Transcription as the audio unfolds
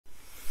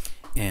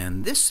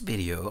In this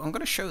video, I'm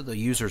going to show the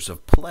users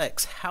of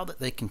Plex how that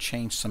they can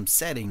change some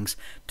settings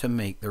to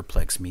make their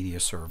Plex media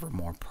server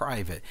more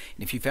private.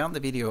 And if you found the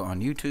video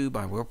on YouTube,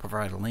 I will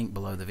provide a link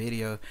below the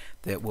video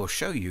that will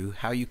show you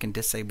how you can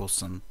disable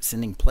some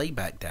sending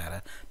playback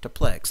data to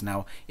Plex.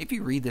 Now, if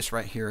you read this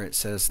right here, it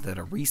says that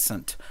a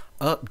recent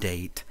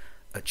update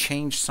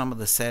changed some of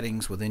the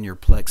settings within your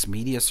Plex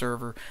media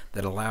server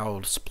that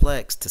allows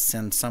Plex to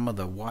send some of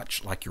the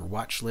your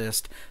watch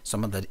list,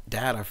 some of the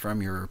data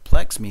from your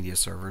Plex media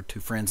server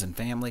to friends and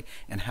family,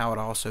 and how it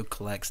also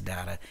collects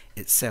data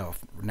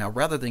itself. Now,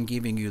 rather than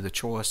giving you the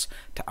choice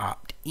to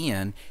opt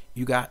in,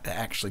 you got to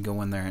actually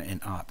go in there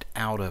and opt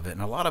out of it.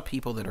 And a lot of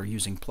people that are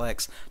using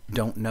Plex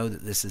don't know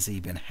that this has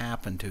even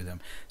happened to them.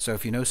 So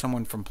if you know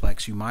someone from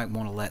Plex, you might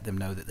want to let them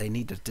know that they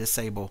need to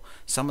disable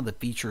some of the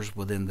features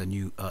within the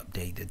new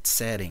updated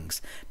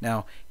settings.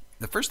 Now,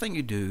 the first thing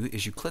you do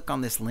is you click on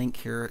this link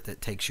here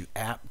that takes you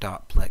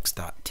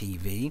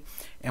app.plex.tv,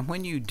 and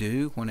when you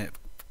do, when it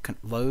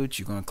loads,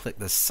 you're going to click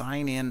the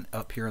sign in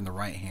up here in the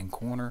right hand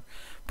corner,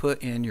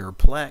 put in your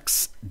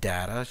Plex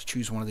data,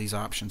 choose one of these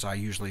options. I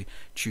usually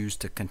choose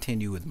to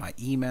continue with my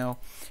email,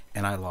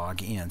 and I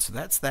log in. So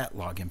that's that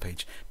login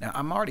page. Now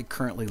I'm already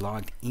currently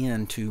logged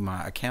into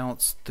my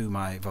accounts through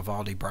my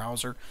Vivaldi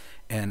browser,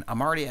 and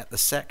I'm already at the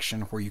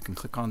section where you can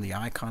click on the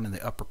icon in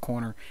the upper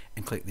corner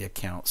and click the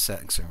account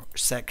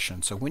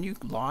section. So when you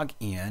log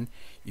in,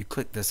 you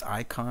click this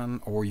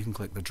icon, or you can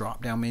click the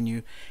drop down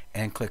menu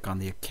and click on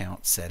the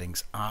account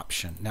settings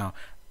option. Now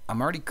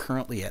I'm already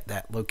currently at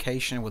that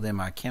location within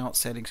my account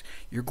settings.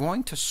 You're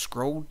going to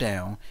scroll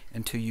down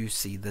until you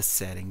see the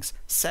settings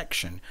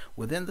section.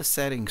 Within the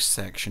settings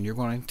section, you're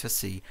going to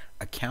see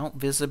account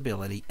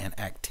visibility and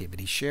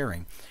activity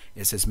sharing.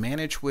 It says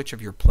manage which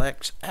of your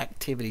Plex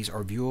activities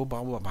are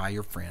viewable by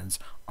your friends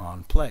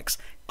on Plex.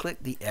 Click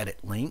the edit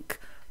link.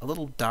 A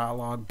little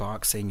dialog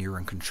box saying you're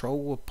in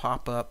control will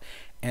pop up,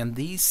 and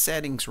these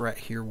settings right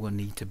here will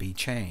need to be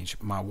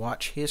changed. My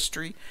watch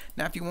history.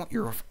 Now if you want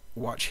your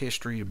watch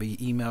history to be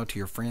emailed to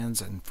your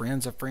friends and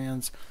friends of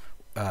friends,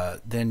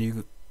 then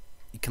you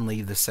can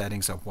leave the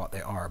settings of what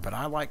they are. But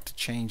I like to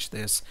change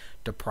this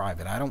to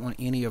private. I don't want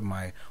any of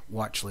my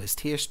watch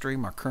list history,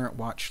 my current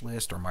watch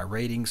list, or my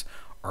ratings,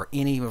 or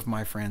any of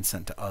my friends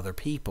sent to other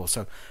people.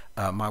 So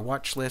my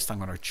watch list, I'm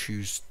going to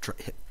choose,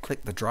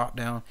 click the drop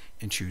down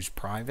and choose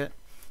private.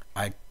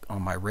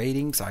 On my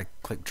ratings, I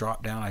click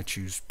drop down, I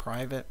choose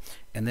private,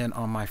 and then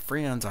on my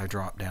friends, I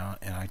drop down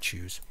and I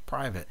choose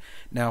private.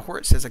 Now where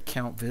it says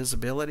account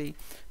visibility,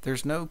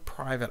 there's no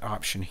private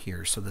option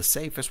here, so the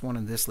safest one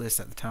in this list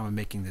at the time of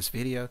making this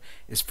video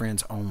is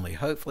friends only.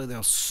 Hopefully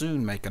they'll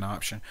soon make an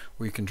option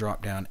where you can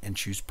drop down and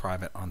choose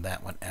private on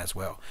that one as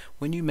well.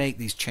 When you make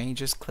these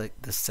changes, click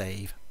the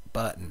save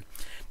button.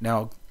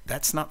 Now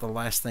that's not the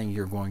last thing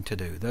you're going to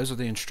do. Those are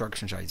the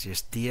instructions I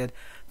just did.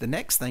 The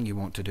next thing you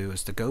want to do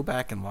is to go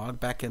back and log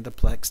back into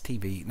Plex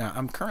TV. Now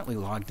I'm currently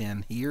logged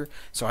in here,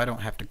 so I don't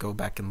have to go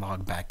back and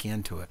log back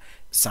into it.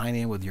 Sign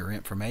in with your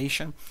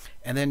information,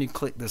 and then you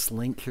click this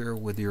link here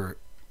with your,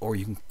 or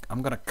you can,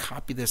 I'm going to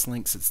copy this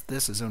link since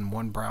this is in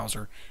one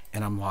browser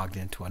and I'm logged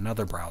into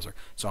another browser.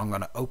 So I'm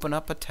going to open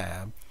up a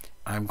tab.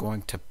 I'm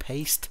going to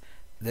paste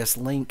this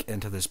link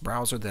into this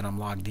browser that I'm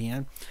logged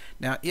in.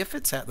 Now if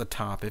it's at the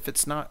top, if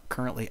it's not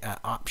currently at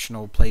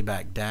optional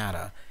playback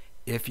data,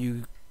 if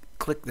you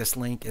click this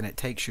link and it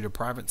takes you to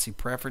privacy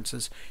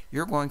preferences,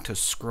 you're going to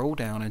scroll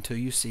down until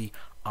you see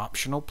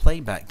optional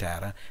playback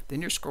data. Then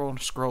you're scroll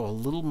a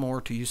little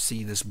more till you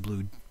see this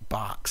blue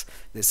box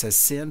that says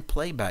send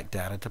playback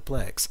data to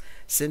Plex.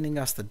 Sending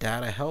us the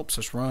data helps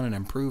us run and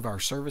improve our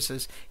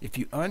services. If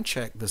you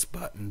uncheck this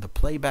button, the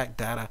playback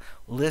data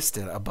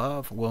listed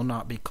above will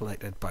not be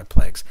collected by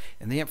Plex,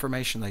 and the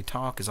information they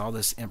talk is all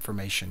this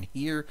information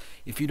here.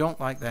 If you don't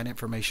like that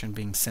information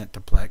being sent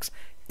to Plex,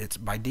 it's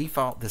by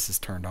default this is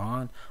turned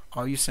on.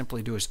 All you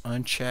simply do is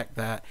uncheck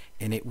that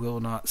and it will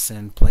not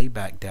send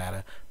playback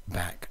data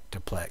back to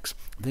Plex.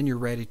 Then you're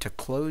ready to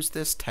close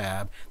this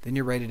tab. Then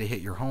you're ready to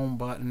hit your home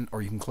button,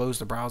 or you can close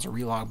the browser,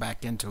 relog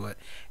back into it,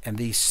 and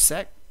these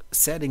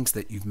settings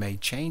that you've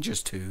made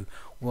changes to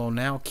will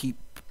now keep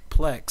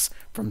Plex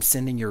from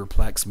sending your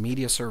Plex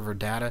media server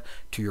data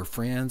to your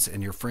friends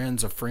and your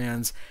friends of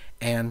friends,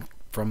 and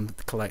from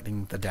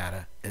collecting the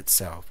data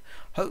itself.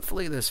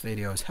 Hopefully this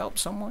video has helped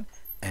someone,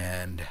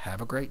 and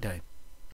have a great day.